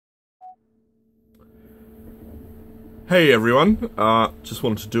Hey everyone, just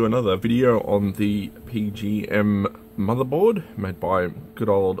wanted to do another video on the PGM motherboard made by good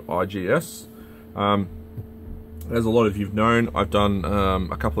old IGS. As a lot of you've known, I've done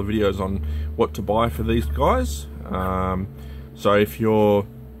a couple of videos on what to buy for these guys. So if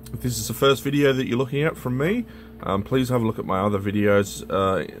this is the first video that you're looking at from me, please have a look at my other videos,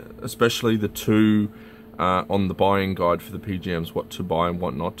 especially the two on the buying guide for the PGMs, what to buy and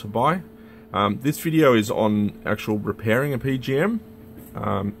what not to buy. This video is on actual repairing a PGM.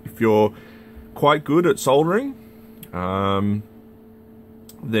 If you're quite good at soldering, then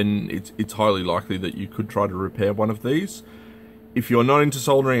it's highly likely that you could try to repair one of these. If you're not into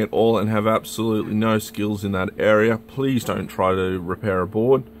soldering at all and have absolutely no skills in that area, please don't try to repair a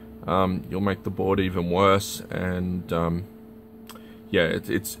board. You'll make the board even worse, and yeah,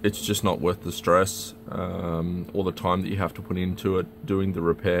 it's just not worth the stress or the time that you have to put into it doing the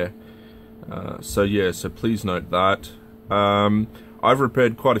repair. So please note that. I've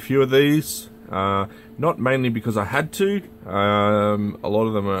repaired quite a few of these, not mainly because I had to. A lot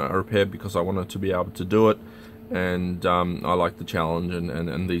of them are repaired because I wanted to be able to do it, and I like the challenge,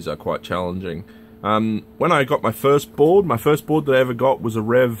 and these are quite challenging. When I got my first board that I ever got was a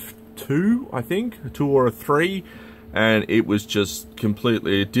Rev 2, I think, a 2 or a 3, and it was just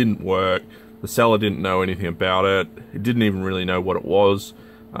completely, it didn't work. The seller didn't know anything about it. It didn't even really know what it was.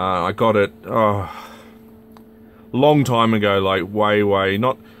 I got it long time ago, like way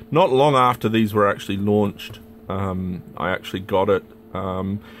not long after these were actually launched. I actually got it,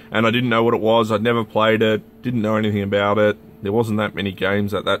 and I didn't know what it was. I'd never played it, didn't know anything about it. There wasn't that many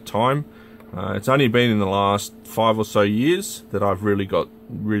games at that time. It's only been in the last 5 or so years that I've really got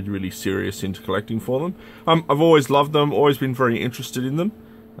really serious into collecting for them. I've always loved them, always been very interested in them.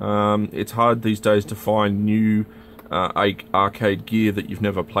 It's hard these days to find new arcade gear that you've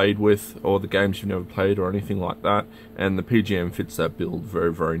never played with, or the games you've never played, or anything like that, and the PGM fits that build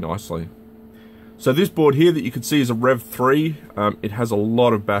very nicely. So this board here that you can see is a Rev 3. It has a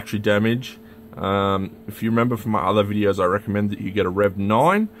lot of battery damage. If you remember from my other videos, I recommend that you get a Rev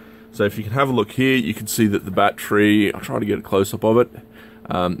 9. So if you can have a look here, you can see that the battery, I'll try to get a close-up of it,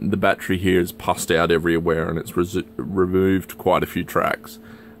 the battery here is pussed out everywhere, and it's removed quite a few tracks.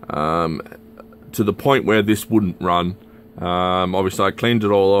 To the point where this wouldn't run. Obviously I cleaned it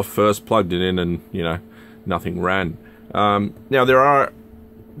all off first, plugged it in, and you know, nothing ran. Now there are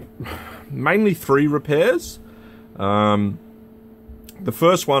mainly 3 repairs. The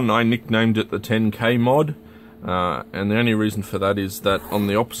first one I nicknamed it the 10K mod, and the only reason for that is that on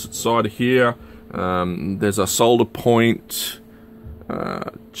the opposite side of here, there's a solder point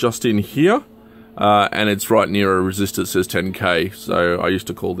just in here. And it's right near a resistor that says 10K, so I used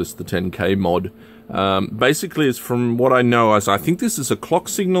to call this the 10K mod. Basically, it's from what I know, as I think this is a clock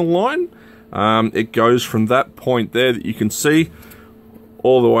signal line. It goes from that point there that you can see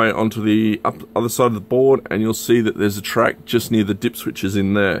all the way onto the other side of the board, and you'll see that there's a track just near the dip switches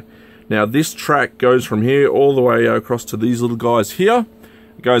in there. Now this track goes from here all the way across to these little guys here.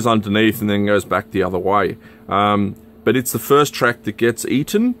 It goes underneath and then goes back the other way. But it's the first track that gets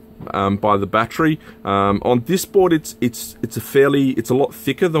eaten by the battery. On this board, it's a lot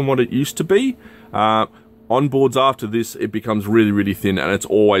thicker than what it used to be. On boards after this, it becomes really thin, and it's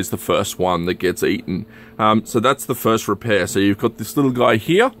always the first one that gets eaten. So that's the first repair. So you've got this little guy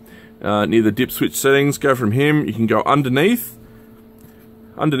here near the dip switch settings. Go from him. You can go underneath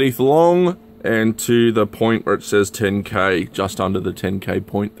along, and to the point where it says 10K, just under the 10K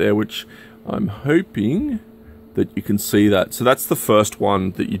point there, which I'm hoping that you can see that. So that's the first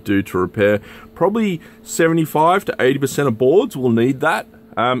one that you do to repair. Probably 75 to 80% of boards will need that.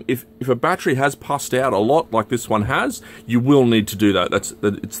 If a battery has pussed out a lot, like this one has, you will need to do that.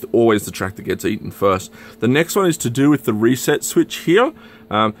 It's always the track that gets eaten first. The next one is to do with the reset switch here.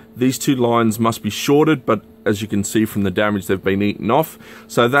 These 2 lines must be shorted, but as you can see from the damage, they've been eaten off.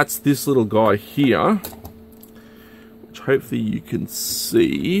 So that's this little guy here, which hopefully you can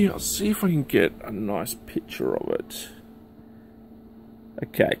see. I'll see if I can get a nice picture of it.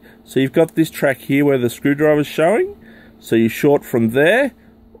 Okay, so you've got this track here where the screwdriver's showing. So you short from there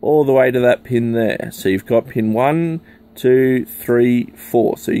all the way to that pin there. So you've got pin 1, 2, 3,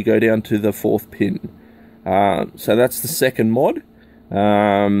 4. So you go down to the 4th pin. So that's the second mod.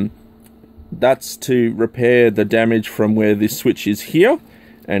 That's to repair the damage from where this switch is here,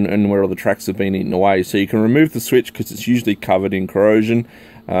 and where all the tracks have been eaten away. So you can remove the switch because it's usually covered in corrosion.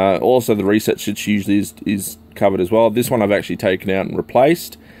 Also the reset switch usually is covered as well. This one I've actually taken out and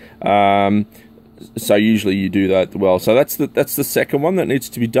replaced. So usually you do that well. So that's the second one that needs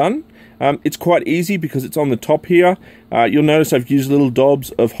to be done. It's quite easy because it's on the top here. You'll notice I've used little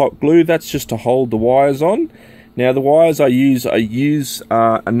dobs of hot glue. That's just to hold the wires on. Now the wires I use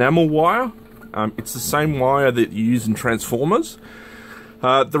enamel wire. It's the same wire that you use in transformers.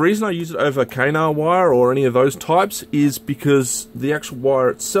 The reason I use it over K&R wire or any of those types is because the actual wire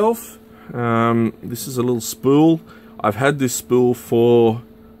itself, this is a little spool. I've had this spool for,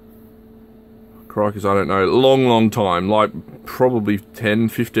 crikey, I don't know, a long time, like probably 10,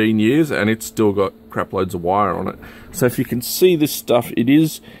 15 years, and it's still got crap loads of wire on it. So if you can see this stuff,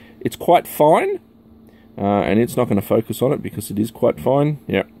 it's quite fine, and it's not going to focus on it because it is quite fine.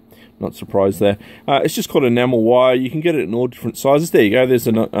 Yeah, not surprised there. It's just called enamel wire. You can get it in all different sizes. There you go. There's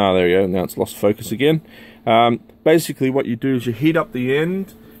there we go. Now it's lost focus again. Basically, what you do is you heat up the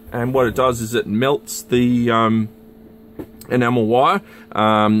end, and what it does is it melts the enamel wire,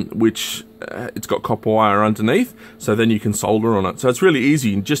 which it's got copper wire underneath, so then you can solder on it. So it's really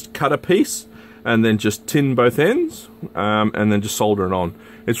easy. You just cut a piece and then just tin both ends, and then just solder it on.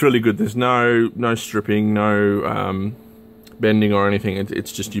 It's really good. There's no stripping, no bending or anything.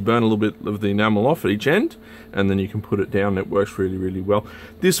 It's just you burn a little bit of the enamel off at each end, and then you can put it down. It works really well.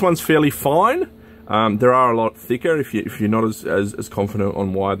 This one's fairly fine. There are a lot thicker if you're not as confident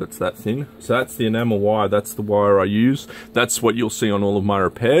on wire that's that thin. So that's the enamel wire. That's the wire I use. That's what you'll see on all of my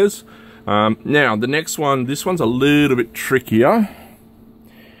repairs. Now the next one, this one's a little bit trickier.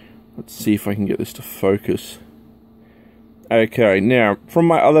 Let's see if I can get this to focus. Okay, now from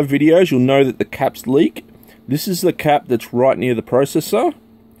my other videos, you'll know that the caps leak. This is the cap that's right near the processor.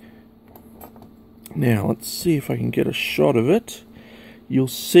 Now let's see if I can get a shot of it. You'll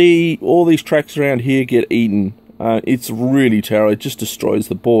see all these tracks around here get eaten. It's really terrible. It just destroys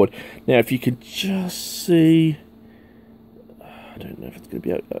the board. Now, if you could just see, I don't know if it's going to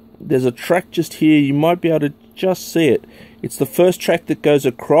be able to, there's a track just here. You might be able to just see it. It's the first track that goes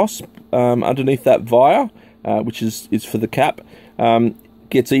across underneath that via, which is for the cap,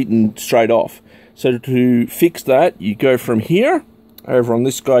 gets eaten straight off. So to fix that, you go from here over on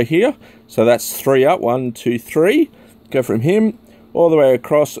this guy here. So that's 3 up, 1, 2, 3. Go from him all the way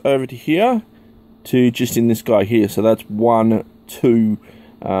across over to here to just in this guy here. So that's 1, 2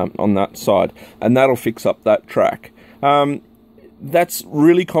 on that side, and that'll fix up that track. That's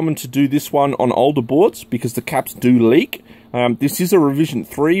really common to do this one on older boards because the caps do leak. This is a revision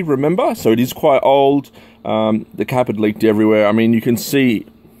 3, remember, so it is quite old. The cap had leaked everywhere. I mean, you can see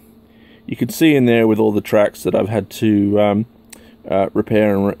in there with all the tracks that I've had to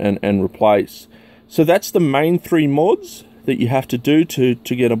repair and replace. So that's the main 3 mods that you have to do to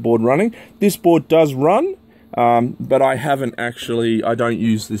get a board running. This board does run, but I don't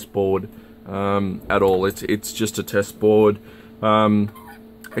use this board at all. It's just a test board,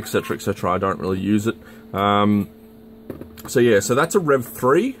 etc, etc. I don't really use it. So yeah, so that's a Rev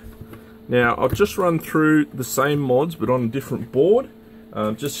 3. Now I'll just run through the same mods but on a different board,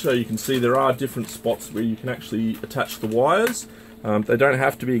 just so you can see there are different spots where you can actually attach the wires. They don't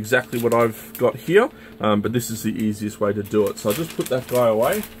have to be exactly what I've got here, but this is the easiest way to do it. So I'll just put that guy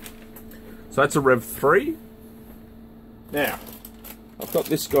away. So that's a Rev 3. Now, I've got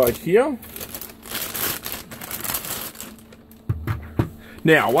this guy here.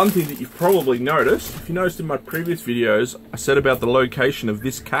 Now, one thing that you've probably noticed, if you noticed in my previous videos, I said about the location of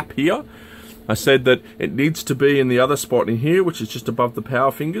this cap here. I said that it needs to be in the other spot in here, which is just above the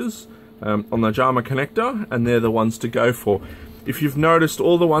power fingers on the JAMA connector, and they're the ones to go for. If you've noticed,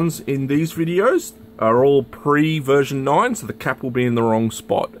 all the ones in these videos are all pre-version 9, so the cap will be in the wrong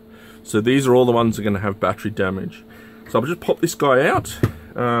spot. So these are all the ones that are going to have battery damage. So I'll just pop this guy out,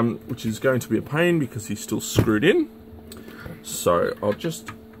 which is going to be a pain because he's still screwed in. So I'll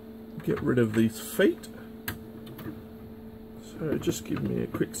just get rid of these feet. So just give me a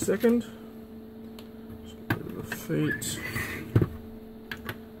quick second. Just get rid of the feet.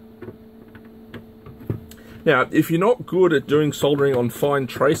 Now, if you're not good at doing soldering on fine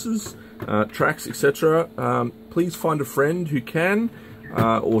traces, tracks, etc., please find a friend who can,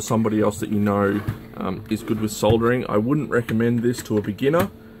 or somebody else that you know is good with soldering. I wouldn't recommend this to a beginner,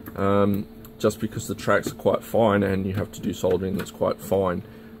 just because the tracks are quite fine and you have to do soldering that's quite fine.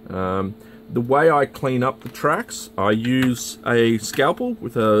 The way I clean up the tracks, I use a scalpel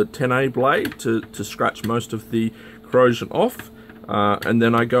with a 10A blade to scratch most of the corrosion off. And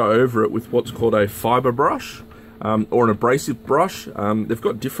then I go over it with what's called a fiber brush, or an abrasive brush. They've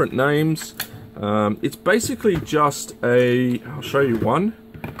got different names. It's basically just I'll show you one.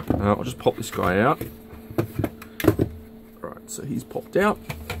 I'll just pop this guy out. Right, so he's popped out.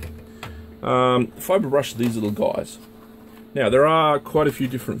 Fiber brush are these little guys. Now, there are quite a few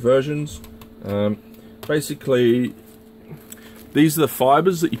different versions. Basically, these are the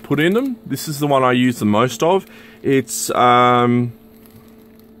fibers that you put in them. This is the one I use the most of. It's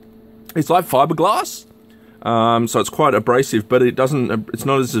like fiberglass, so it's quite abrasive, but it's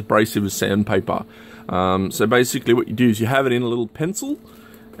not as abrasive as sandpaper. So basically what you do is you have it in a little pencil,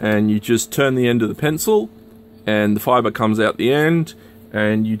 and you just turn the end of the pencil, and the fiber comes out the end,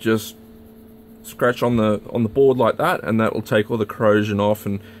 and you just scratch on the board like that, and that will take all the corrosion off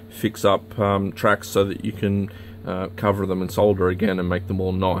and fix up tracks so that you can cover them and solder again and make them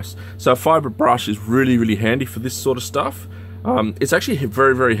all nice. So a fiber brush is really, really handy for this sort of stuff. It's actually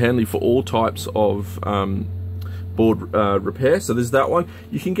very, very handy for all types of board repair. So there's that one.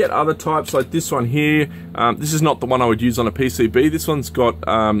 You can get other types like this one here. This is not the one I would use on a PCB. This one's got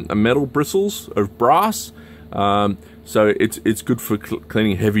a metal bristles of brass. So it's good for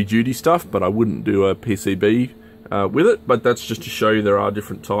cleaning heavy duty stuff, but I wouldn't do a PCB with it. But that's just to show you there are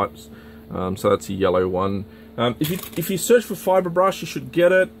different types. So that's a yellow one. If you search for fiber brush, you should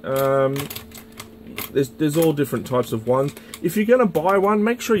get it. There's all different types of ones. If you're going to buy one,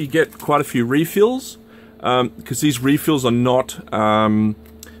 make sure you get quite a few refills, because these refills are not,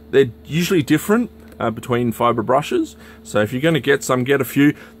 they're usually different between fiber brushes. So if you're going to get some, get a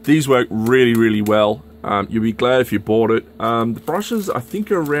few. These work really, really well. You'll be glad if you bought it. The brushes, I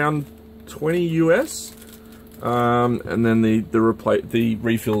think, are around 20 US. And then the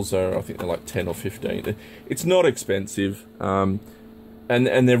refills are, I think they're like 10 or 15. It's not expensive. And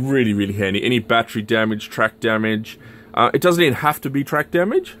they're really, really handy. Any battery damage, track damage. It doesn't even have to be track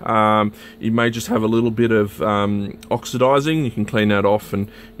damage. You may just have a little bit of oxidizing. You can clean that off, and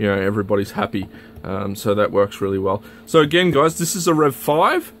you know, everybody's happy. So that works really well. So again, guys, this is a Rev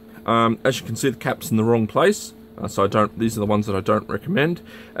 5. As you can see, the cap's in the wrong place. So these are the ones that I don't recommend.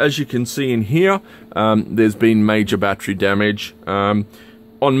 As you can see in here, there's been major battery damage. On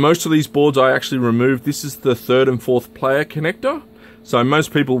most of these boards, I actually removed. This is the 3rd and 4th player connector. So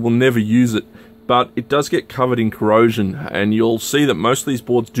most people will never use it, but it does get covered in corrosion, and you'll see that most of these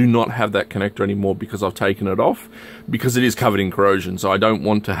boards do not have that connector anymore because I've taken it off, because it is covered in corrosion. So I don't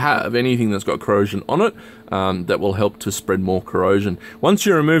want to have anything that's got corrosion on it that will help to spread more corrosion. Once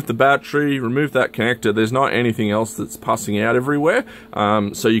you remove the battery, remove that connector, there's not anything else that's passing out everywhere,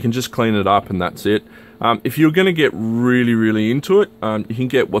 so you can just clean it up and that's it. If you're going to get really, really into it, you can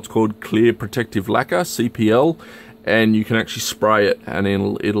get what's called clear protective lacquer, CPL, and you can actually spray it, and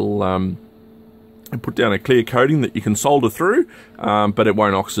it'll put down a clear coating that you can solder through, but it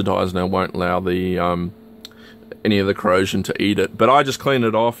won't oxidize and it won't allow the any of the corrosion to eat it. But I just clean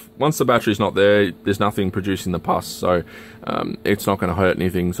it off. Once the battery's not there, there's nothing producing the pus, so it's not going to hurt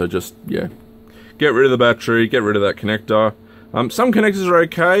anything. So just, yeah, get rid of the battery, get rid of that connector. Some connectors are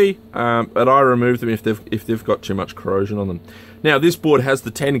okay, but I remove them if they've got too much corrosion on them. Now this board has the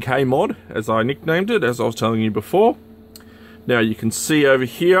 10K mod, as I nicknamed it, as I was telling you before. Now you can see over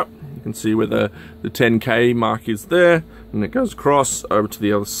here, you can see where the 10K mark is there, and it goes across over to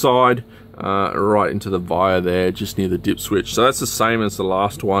the other side, right into the via there, just near the dip switch. So that's the same as the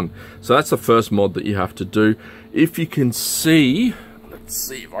last one. So that's the first mod that you have to do. If you can see, let's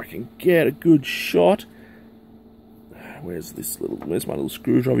see if I can get a good shot. Where's my little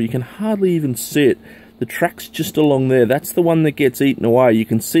screwdriver? You can hardly even see it. The track's just along there. That's the one that gets eaten away. You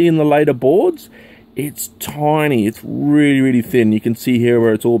can see in the later boards, it's tiny. It's really, really thin. You can see here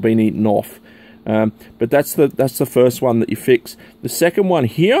where it's all been eaten off. But that's the first one that you fix. The second one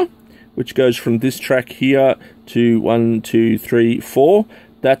here, which goes from this track here to 1, 2, 3, 4.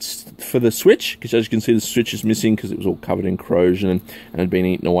 That's for the switch, because as you can see, the switch is missing because it was all covered in corrosion and had been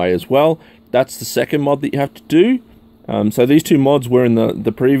eaten away as well. That's the second mod that you have to do. So these two mods were in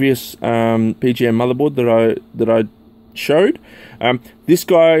the previous PGM motherboard that I showed.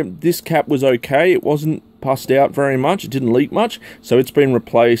 This cap was okay. It wasn't pussed out very much. It didn't leak much, so it's been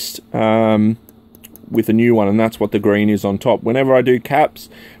replaced with a new one, and that's what the green is on top. Whenever I do caps,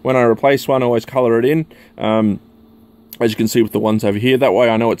 when I replace one, I always color it in. As you can see with the ones over here, that way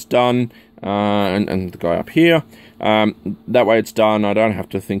I know it's done, and the guy up here. That way it's done. I don't have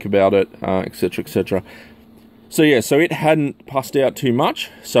to think about it, etc., etc. So yeah, so it hadn't pussed out too much,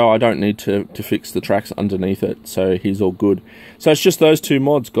 so I don't need to fix the tracks underneath it, so he's all good. So it's just those two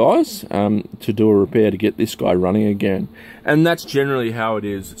mods, guys, to do a repair to get this guy running again. And that's generally how it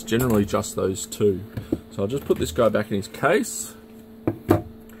is. It's generally just those two. So I'll just put this guy back in his case.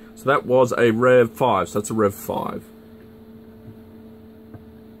 So that was a Rev 5, so that's a Rev 5.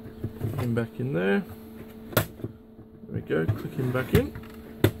 Put him back in there. There we go, click him back in.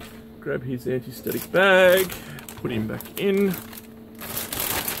 Grab his anti-static bag. Put him back in.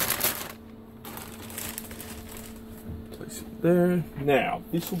 Place it there. Now,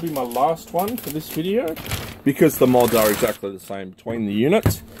 this will be my last one for this video, because the mods are exactly the same between the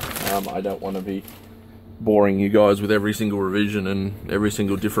units. I don't want to be boring you guys with every single revision and every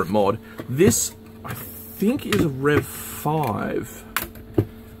single different mod. This, I think is a Rev 5,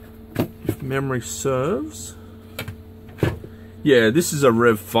 if memory serves. Yeah, this is a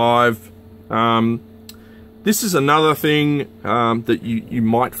Rev 5. This is another thing that you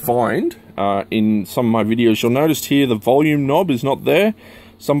might find in some of my videos. You'll notice here the volume knob is not there.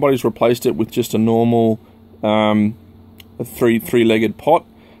 Somebody's replaced it with just a normal three-legged pot.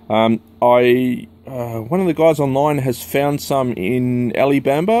 One of the guys online has found some in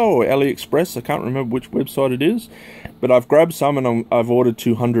Alibaba or AliExpress. I can't remember which website it is, but I've grabbed some and I've ordered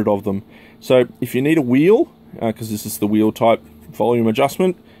 200 of them. So if you need a wheel, because this is the wheel type volume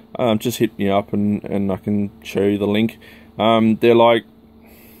adjustment, just hit me up and I can show you the link. They're like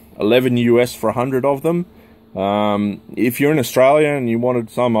 11 US for 100 of them. If you're in Australia and you wanted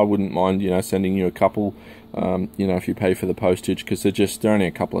some, I wouldn't mind, sending you a couple, if you pay for the postage, because they're only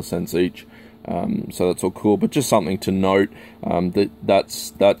a couple of cents each. So that's all cool, but just something to note,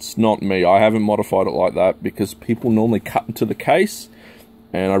 that's not me. I haven't modified it like that because people normally cut into the case,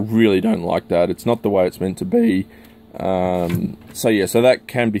 and I really don't like that. It's not the way it's meant to be. So yeah, so that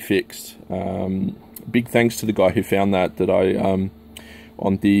can be fixed. Big thanks to the guy who found that I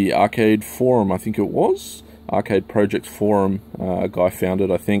on the arcade forum, I think it was Arcade Projects forum, a guy found it,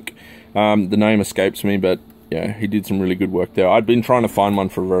 I think. The name escapes me, but yeah, he did some really good work there. I'd been trying to find one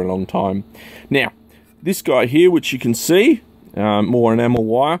for a very long time. Now, this guy here, which you can see, more enamel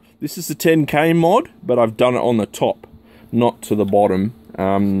wire, this is the 10K mod, but I've done it on the top, not to the bottom,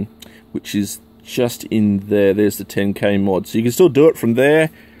 which is just in there. There's the 10K mod. So you can still do it from there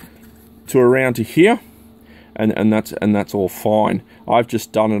to around to here, and that's all fine. I've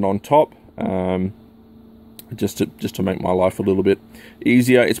just done it on top, just to make my life a little bit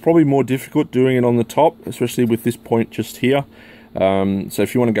easier. It's probably more difficult doing it on the top, especially with this point just here. So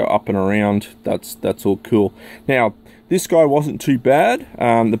if you want to go up and around, that's all cool. Now, this guy wasn't too bad.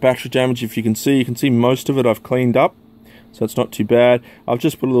 The battery damage, if you can see most of it I've cleaned up, so it's not too bad. I've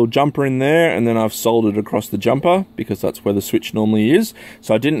just put a little jumper in there, and then I've soldered across the jumper because that's where the switch normally is.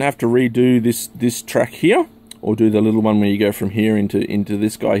 So I didn't have to redo this track here, or do the little one where you go from here into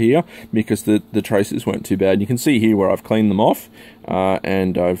this guy here, because the traces weren't too bad. You can see here where I've cleaned them off,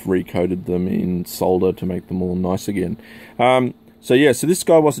 and I've recoated them in solder to make them all nice again. So yeah, so this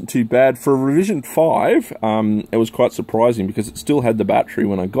guy wasn't too bad. For a revision 5, it was quite surprising because it still had the battery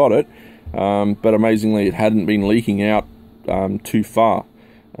when I got it, but amazingly it hadn't been leaking out too far.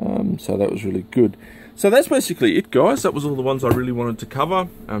 So that was really good. So that's basically it, guys. That was all the ones I really wanted to cover,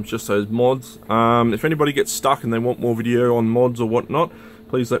 just those mods. If anybody gets stuck and they want more video on mods or whatnot,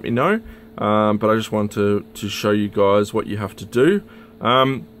 please let me know. But I just wanted to show you guys what you have to do.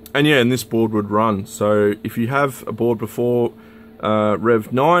 And yeah, and this board would run. So if you have a board before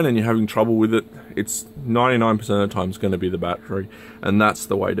Rev 9 and you're having trouble with it, it's 99% of the time it's going to be the battery, and that's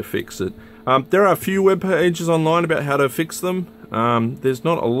the way to fix it. There are a few web pages online about how to fix them. There's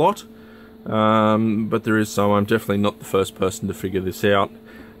not a lot, but there is some. I'm definitely not the first person to figure this out.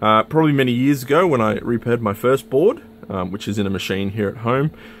 Probably many years ago when I repaired my first board, which is in a machine here at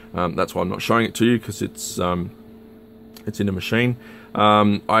home. That's why I'm not showing it to you, because it's in a machine.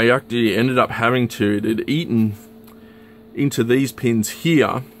 I actually ended up having to, it had eaten into these pins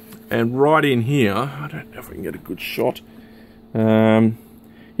here, and right in here, I don't know if I can get a good shot.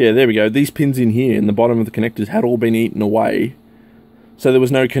 Yeah, there we go. These pins in here in the bottom of the connectors had all been eaten away. So there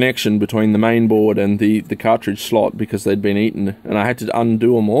was no connection between the main board and the cartridge slot because they'd been eaten, and I had to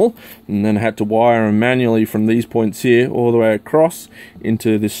undo them all, and then I had to wire them manually from these points here all the way across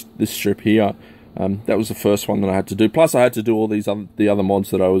into this strip here. That was the first one that I had to do. Plus, I had to do all the other mods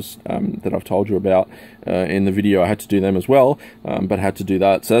that I've told you about in the video. I had to do them as well, but I had to do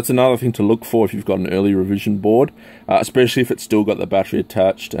that. So that's another thing to look for if you've got an early revision board, especially if it's still got the battery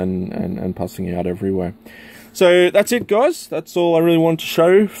attached and passing out everywhere. So that's it, guys. That's all I really wanted to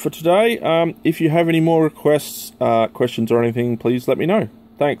show for today. If you have any more requests, questions or anything, please let me know.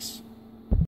 Thanks.